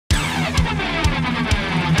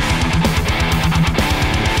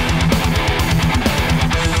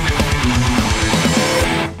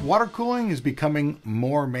Water cooling is becoming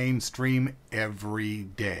more mainstream every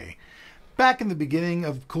day. Back in the beginning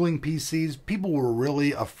of cooling PCs, people were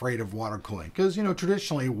really afraid of water cooling because,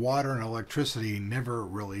 traditionally water and electricity never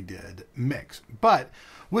really did mix. But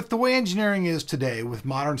with the way engineering is today, with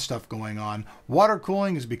modern stuff going on, water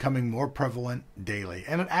cooling is becoming more prevalent daily,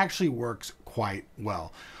 and it actually works quite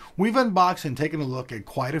well. We've unboxed and taken a look at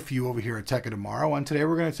quite a few over here at Tech of Tomorrow, and today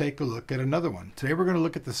we're going to take a look at another one. Today we're going to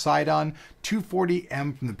look at the Seidon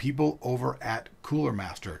 240M from the people over at Cooler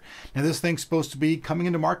Master. Now this thing's supposed to be coming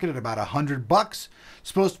into market at about $100.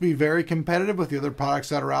 Supposed to be very competitive with the other products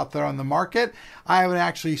that are out there on the market. I haven't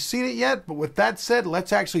actually seen it yet, but with that said,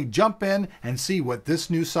 let's actually jump in and see what this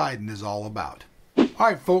new Seidon is all about.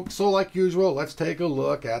 Alright folks, so like usual, let's take a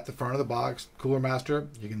look at the front of the box. Cooler Master,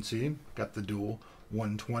 you can see, got the dual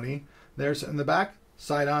 120 there sitting in the back.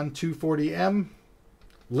 Seidon 240M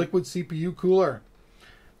liquid CPU cooler,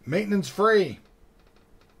 maintenance free.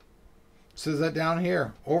 Says that down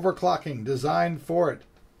here. Overclocking designed for it.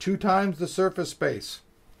 2 times the surface space.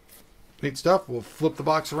 Neat stuff. We'll flip the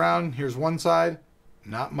box around. Here's one side.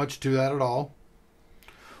 Not much to that at all.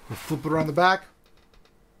 We'll flip it around the back,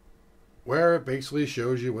 where it basically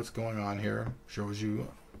shows you what's going on here. Shows you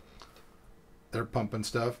they're pumping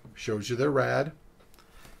stuff. Shows you their rad.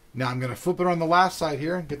 Now I'm going to flip it on the last side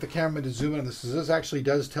here, get the camera to zoom in. This actually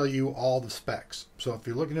does tell you all the specs. So if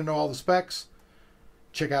you're looking to know all the specs,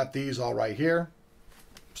 check out these all right here.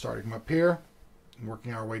 Starting from up here, and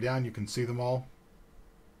working our way down, you can see them all.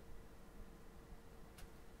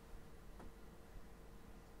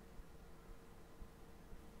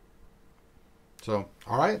 So,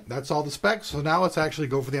 all right, that's all the specs. So now let's actually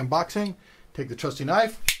go for the unboxing. Take the trusty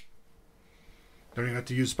knife. Don't even have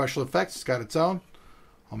to use special effects. It's got its own.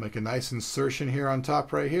 I'll make a nice insertion here on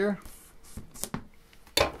top right here.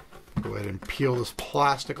 Go ahead and peel this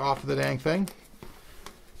plastic off of the dang thing.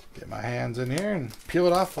 Get my hands in here and peel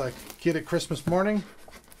it off like a kid at Christmas morning.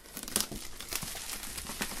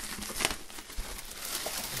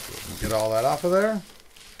 Get all that off of there.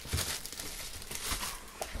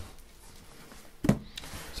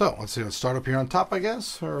 So let's see, let's start up here on top, I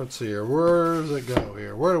guess. Or let's see here, where does it go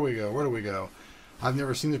here? Where do we go? Where do we go? I've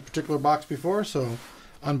never seen this particular box before, so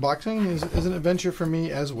unboxing is an adventure for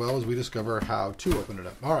me as well as we discover how to open it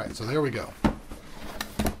up. All right, so there we go.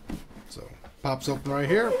 So pops open right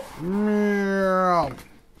here.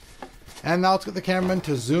 And now let's get the cameraman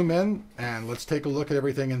to zoom in and let's take a look at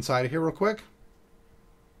everything inside of here real quick.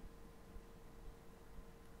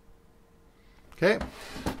 Okay,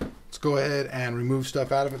 let's go ahead and remove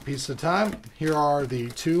stuff out of it piece at a time. Here are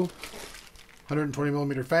the 2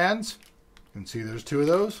 120mm fans. You can see there's 2 of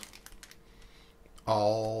those,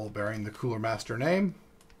 all bearing the Cooler Master name.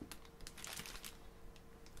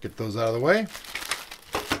 Get those out of the way.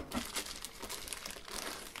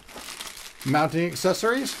 Mounting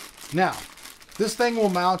accessories. Now, this thing will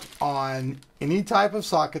mount on any type of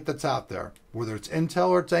socket that's out there, whether it's Intel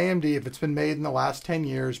or it's AMD. If it's been made in the last 10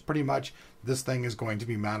 years, pretty much this thing is going to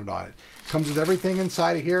be mounted on it. Comes with everything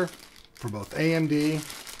inside of here for both AMD,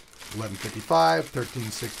 1155,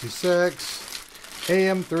 1366,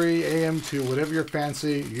 AM3, AM2, whatever you're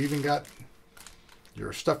fancy. You even got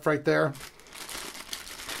your stuff right there.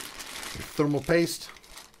 Your thermal paste.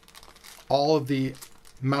 All of the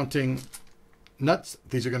mounting nuts.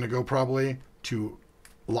 These are going to go probably to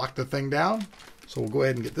lock the thing down. So we'll go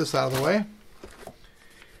ahead and get this out of the way.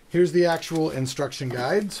 Here's the actual instruction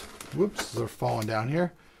guides. Whoops, they're falling down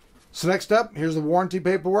here. So next up, here's the warranty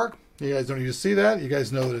paperwork. You guys don't need to see that. You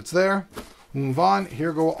guys know that it's there. We'll move on.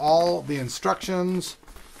 Here go all the instructions.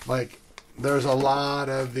 Like, there's a lot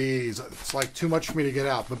of these. It's like too much for me to get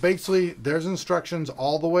out. But basically, there's instructions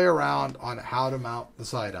all the way around on how to mount the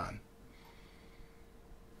Seidon.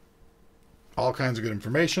 All kinds of good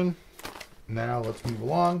information. Now let's move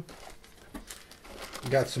along. We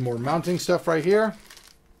got some more mounting stuff right here.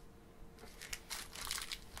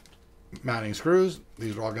 Mounting screws.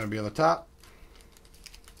 These are all going to be on the top.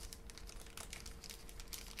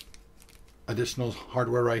 Additional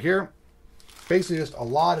hardware right here. Basically just a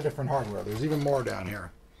lot of different hardware. There's even more down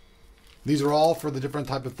here. These are all for the different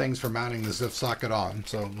type of things for mounting the ZIF socket on.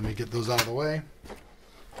 So let me get those out of the way.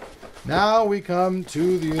 Now we come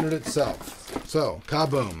to the unit itself. So,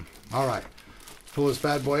 kaboom. All right. Pull this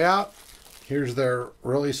bad boy out. Here's their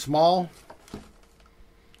really small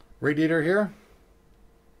radiator here.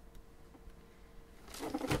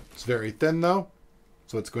 It's very thin though,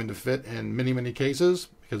 so it's going to fit in many, many cases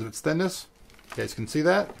because of its thinness. You guys can see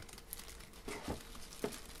that.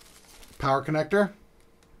 Power connector.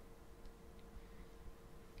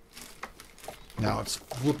 Now let's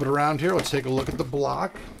flip it around here. Let's take a look at the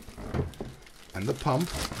block. and the pump.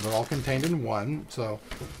 They're all contained in one. So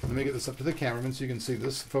let me get this up to the cameraman so you can see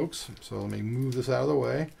this, folks. So let me move this out of the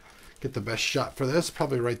way. Get the best shot for this.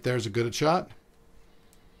 Probably right there is a good shot.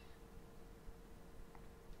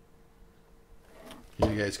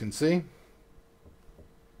 Here you guys can see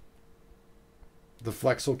the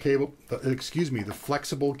flexible cable. The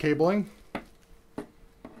flexible cabling.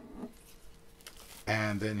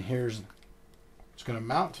 And then here's it's going to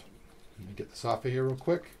mount. Let me get this off of here real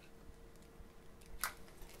quick.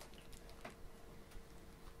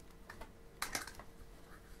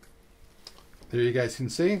 There you guys can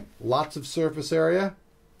see lots of surface area,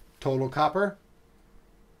 total copper.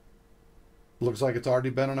 Looks like it's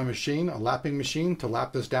already been on a machine, a lapping machine, to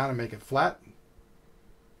lap this down and make it flat.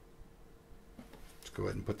 Let's go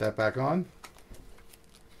ahead and put that back on.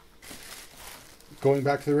 Going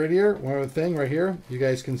back to the radiator, one other thing right here, you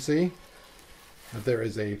guys can see that there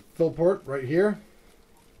is a fill port right here.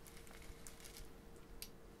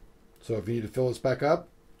 So if you need to fill this back up,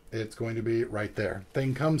 it's going to be right there.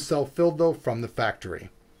 Thing comes self-filled though from the factory.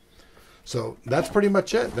 So that's pretty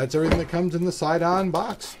much it. That's everything that comes in the Seidon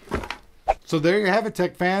box. So there you have it,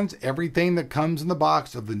 tech fans. Everything that comes in the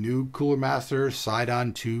box of the new Cooler Master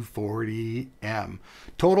Seidon 240M.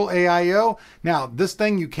 Total AIO. Now, this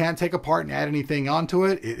thing you can't take apart and add anything onto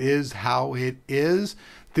it. It is how it is.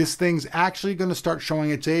 This thing's actually going to start showing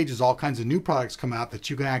its age as all kinds of new products come out that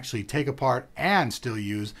you can actually take apart and still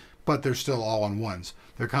use, but they're still all-in-ones.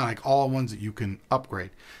 They're kind of like all-in-ones that you can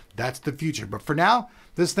upgrade. That's the future. But for now,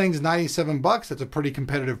 this thing's $97. That's a pretty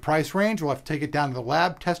competitive price range. We'll have to take it down to the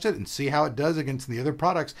lab, test it, and see how it does against the other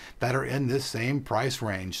products that are in this same price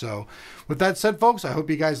range. So with that said, folks, I hope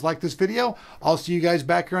you guys like this video. I'll see you guys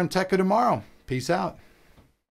back here on Tekka tomorrow. Peace out.